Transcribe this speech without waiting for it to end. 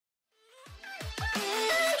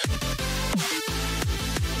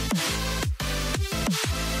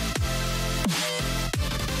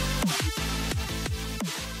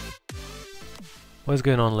What's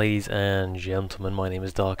going on, ladies and gentlemen? My name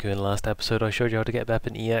is Darku. In the last episode I showed you how to get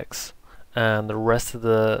BepinEX and the rest of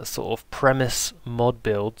the sort of premise mod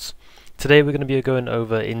builds. Today we're going to be going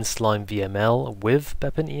over InSlimVML with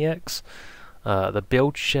BepinEX, the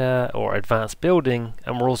Buildshare or advanced building,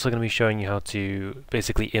 and we're also going to be showing you how to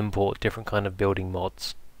basically import different kind of building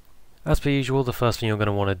mods. As per usual, the first thing you're going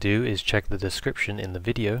to want to do is check the description in the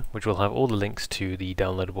video, which will have all the links to the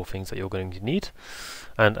downloadable things that you're going to need.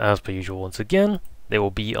 And as per usual, once again, they will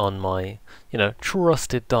be on my,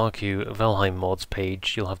 trusted Darku Valheim mods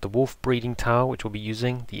page. You'll have the wolf breeding tower, which we'll be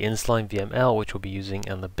using, the InSlimVML, which we'll be using,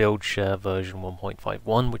 and the Buildshare version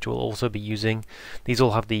 1.51, which we'll also be using. These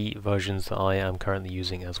all have the versions that I am currently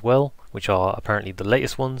using as well, which are apparently the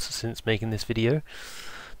latest ones since making this video.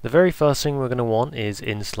 The very first thing we're going to want is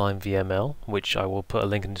InSlimVML, which I will put a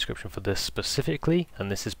link in the description for this specifically, and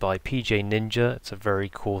this is by PJ Ninja. It's a very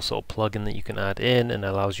cool sort of plugin that you can add in and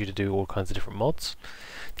allows you to do all kinds of different mods.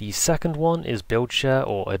 The second one is Buildshare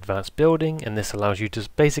or AdvancedBuilding, and this allows you to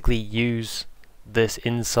basically use this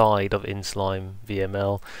inside of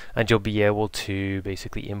InSlimVML, and you'll be able to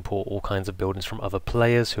basically import all kinds of buildings from other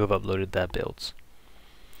players who have uploaded their builds.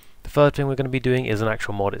 The third thing we're going to be doing is an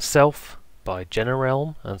actual mod itself by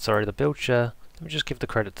Generalm, and sorry, the Buildshare, let me just give the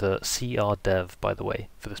credit to CRDev, by the way,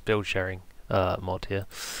 for this build sharing mod here.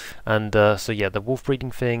 And so yeah, the wolf breeding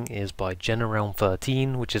thing is by Generalm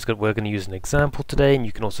 13, which is good. We're going to use an example today, and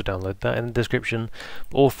you can also download that in the description.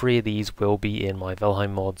 All three of these will be in my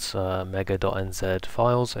Valheim mods mega.nz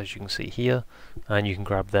files, as you can see here, and you can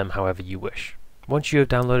grab them however you wish. Once you have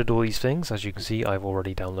downloaded all these things, as you can see, I've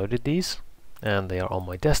already downloaded these, and they are on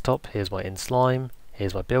my desktop. Here's my inSLIME.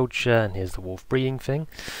 Here's my Buildshare, and here's the wolf breeding thing.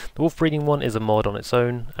 The wolf breeding one is a mod on its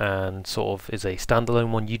own and sort of is a standalone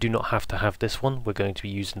one. You do not have to have this one. We're going to be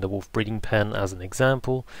using the wolf breeding pen as an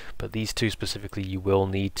example, but these two specifically you will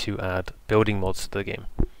need to add building mods to the game.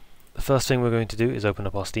 The first thing we're going to do is open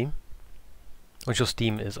up our Steam. Once your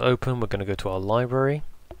Steam is open, we're going to go to our library,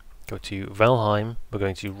 go to Valheim, we're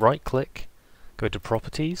going to right click, go to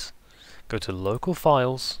properties, go to local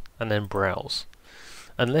files, and then browse.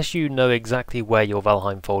 Unless you know exactly where your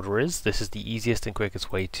Valheim folder is, this is the easiest and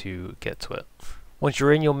quickest way to get to it. Once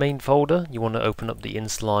you're in your main folder, you want to open up the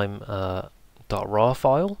inSLIME.rar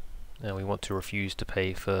file, and we want to refuse to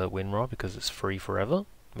pay for Winrar because it's free forever.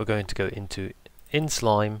 We're going to go into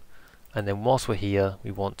inSLIME, and then whilst we're here,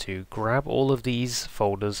 we want to grab all of these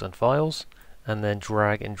folders and files, and then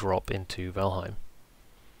drag and drop into Valheim.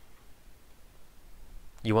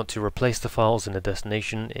 You want to replace the files in the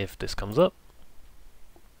destination if this comes up.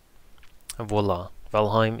 And voila,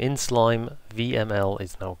 Valheim InSlimVML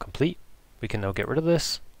is now complete. We can now get rid of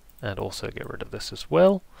this, and also get rid of this as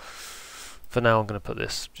well. For now I'm going to put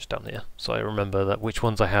this just down here, so I remember that which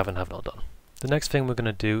ones I have and have not done. The next thing we're going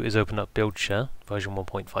to do is open up Buildshare version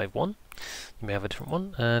 1.51. You may have a different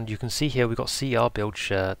one, and you can see here we've got CR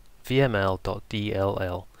Buildshare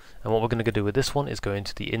VML.dll. And what we're going to do with this one is go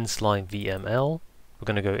into the InSlimVML, we're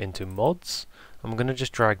going to go into mods, and we're going to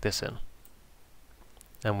just drag this in.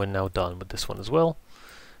 And we're now done with this one as well.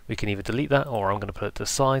 We can either delete that, or I'm going to put it to the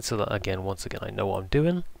side so that once again I know what I'm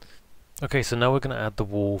doing. Okay, so now we're going to add the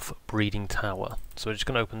wolf breeding tower. So we're just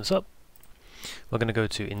going to open this up. We're going to go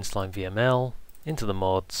to InSlimVML, into the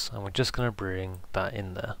mods, and we're just going to bring that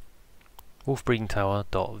in there. Wolf breeding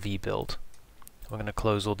tower.vbuild. We're going to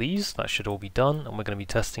close all these. That should all be done, and we're going to be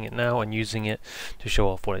testing it now and using it to show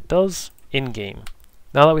off what it does in game.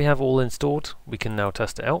 Now that we have all installed, we can now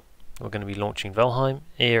test it out. We're going to be launching Valheim.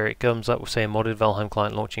 Here it comes up with saying modded Valheim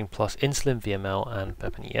client launching plus InSlimVML and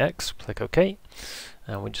BepinEX. Click OK.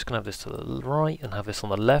 And we're just going to have this to the right and have this on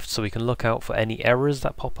the left so we can look out for any errors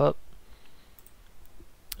that pop up.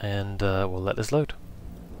 And we'll let this load.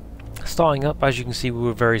 Starting up, as you can see, we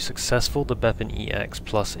were very successful. The BepinEX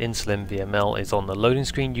plus InSlimVML is on the loading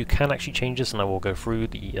screen. You can actually change this, and I will go through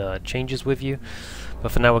the changes with you.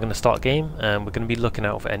 But for now, we're going to start game, and we're going to be looking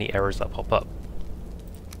out for any errors that pop up.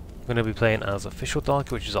 We're going to be playing as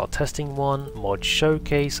OfficialDarku, which is our testing one, mod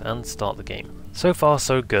showcase, and start the game. So far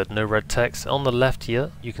so good, no red text. On the left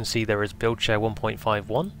here you can see there is Buildshare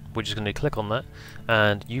 1.51. We're just going to click on that,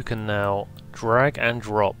 and you can now drag and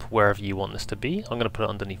drop wherever you want this to be. I'm going to put it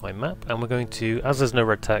underneath my map, and we're going to, as there's no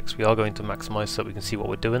red text, we are going to maximize so we can see what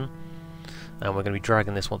we're doing, and we're going to be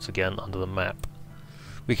dragging this once again under the map.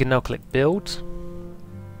 We can now click build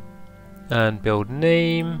and build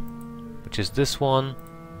name, which is this one,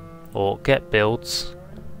 or get builds.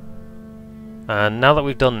 And now that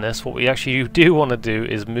we've done this, what we actually do want to do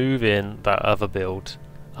is move in that other build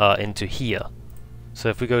into here. So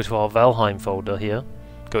if we go to our Valheim folder here,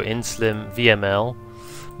 go InSlimVML,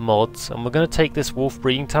 Mods, and we're going to take this wolf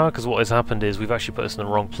breeding tower, because what has happened is we've actually put this in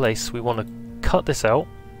the wrong place. We want to cut this out,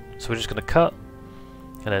 so we're just going to cut,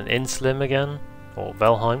 and then inSLIME again, or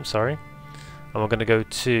Valheim, sorry, and we're going to go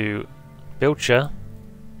to Buildshare,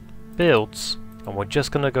 Builds, and we're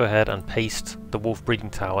just going to go ahead and paste the wolf breeding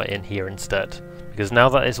tower in here instead, because now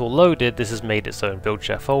that it's all loaded, this has made its own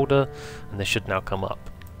Buildshare folder, and this should now come up.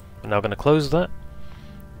 We're now going to close that,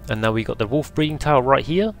 and now we got the wolf breeding tower right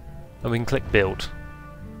here, and we can click build.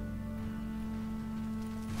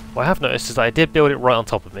 What I have noticed is that I did build it right on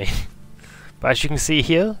top of me, but as you can see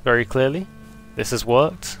here very clearly, this has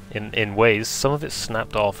worked in ways. Some of it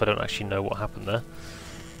snapped off, I don't actually know what happened there,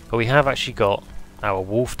 but we have actually got our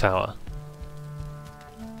wolf tower.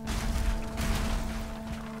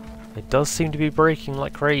 It does seem to be breaking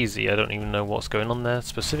like crazy. I don't even know what's going on there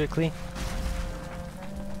specifically,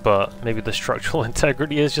 but maybe the structural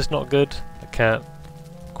integrity is just not good. I can't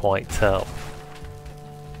quite tell.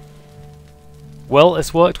 Well,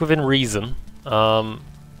 it's worked within reason. Don't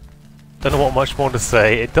know what much more to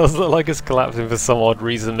say. It does look like it's collapsing for some odd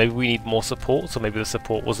reason. Maybe we need more support, so maybe the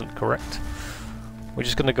support wasn't correct. We're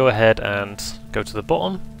just going to go ahead and go to the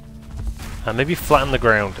bottom, and maybe flatten the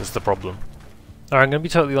ground is the problem. Alright, I'm going to be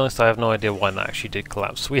totally honest, I have no idea why that actually did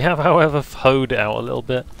collapse. We have, however, hoed it out a little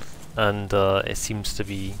bit, and it seems to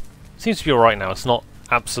be alright now. It's not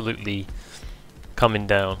absolutely coming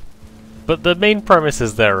down. But the main premise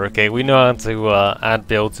is there, okay? We know how to add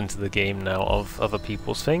builds into the game now of other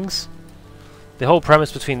people's things. The whole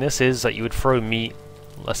premise between this is that you would throw meat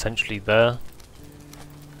essentially there,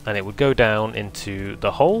 and it would go down into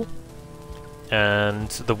the hole, and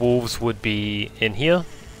the wolves would be in here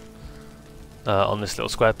on this little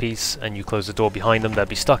square piece, and you close the door behind them, they'd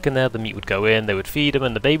be stuck in there, the meat would go in, they would feed them,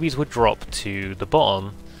 and the babies would drop to the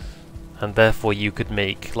bottom, and therefore you could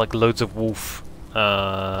make like loads of wolf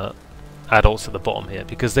adults at the bottom here,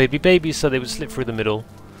 because they'd be babies, so they would slip through the middle,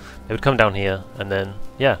 they would come down here, and then,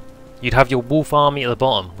 yeah, you'd have your wolf army at the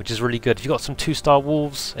bottom, which is really good. If you've got some 2-star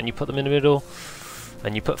wolves, and you put them in the middle,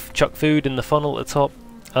 and you chuck food in the funnel at the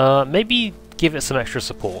top, maybe give it some extra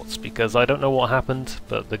supports, because I don't know what happened,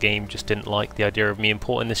 but the game just didn't like the idea of me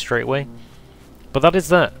importing this straight away. But that is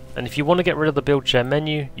that, and if you want to get rid of the Buildshare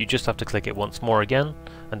menu, you just have to click it once more again,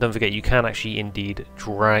 and don't forget you can actually indeed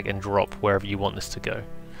drag and drop wherever you want this to go.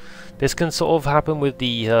 This can sort of happen with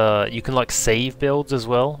the, you can like save builds as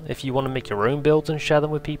well, if you want to make your own builds and share them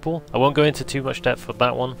with people. I won't go into too much depth with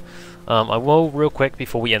that one. I will, real quick,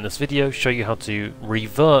 before we end this video, show you how to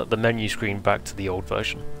revert the menu screen back to the old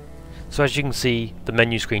version. So as you can see, the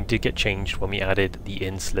menu screen did get changed when we added the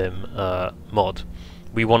inSLIME mod.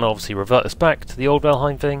 We want to obviously revert this back to the old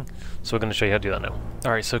Valheim thing, so we're going to show you how to do that now.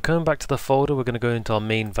 Alright, so coming back to the folder, we're going to go into our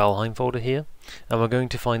main Valheim folder here, and we're going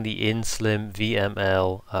to find the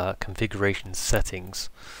InSlimVML configuration settings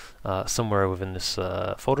somewhere within this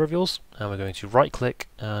folder of yours, and we're going to right click,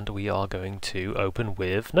 and we are going to open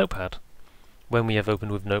with Notepad. When we have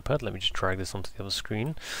opened with Notepad, let me just drag this onto the other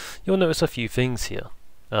screen, you'll notice a few things here.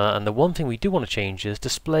 And the one thing we do want to change is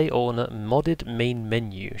display alternate modded main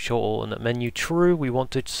menu. Show alternate menu true. We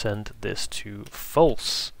want to send this to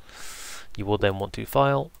false. You will then want to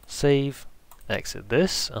file, save, exit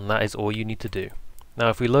this, and that is all you need to do. Now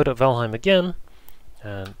if we load up Valheim again,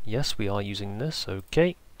 and yes, we are using this,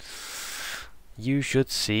 okay, you should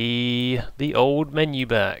see the old menu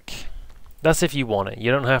back. That's if you want it.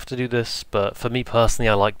 You don't have to do this, but for me personally,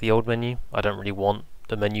 I like the old menu. I don't really want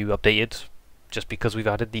the menu updated just because we've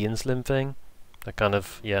added the inSLIME thing. That kind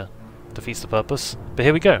of, yeah, defeats the purpose. But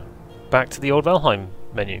here we go, back to the old Valheim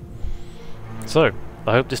menu. So,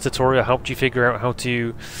 I hope this tutorial helped you figure out how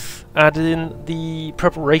to add in the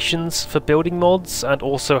preparations for building mods, and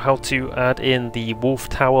also how to add in the wolf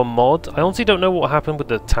tower mod. I honestly don't know what happened with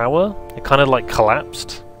the tower. It kind of like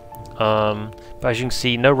collapsed. But as you can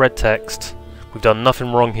see, no red text. We've done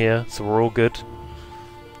nothing wrong here, so we're all good.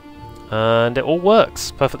 And it all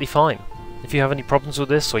works perfectly fine. If you have any problems with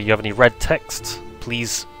this, or you have any red text,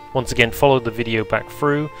 please once again follow the video back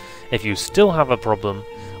through. If you still have a problem,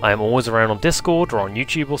 I am always around on Discord or on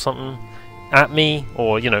YouTube or something. At me,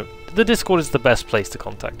 or you know, the Discord is the best place to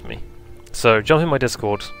contact me. So jump in my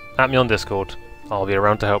Discord, at me on Discord, I'll be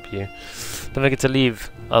around to help you. Don't forget to leave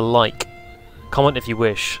a like, comment if you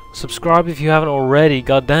wish, subscribe if you haven't already.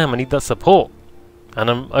 Goddamn, I need that support. And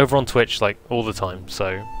I'm over on Twitch like all the time,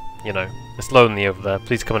 so you know, it's lonely over there.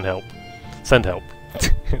 Please come and help. Send help.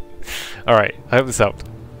 Alright, I hope this helped.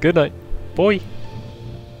 Good night. Bye.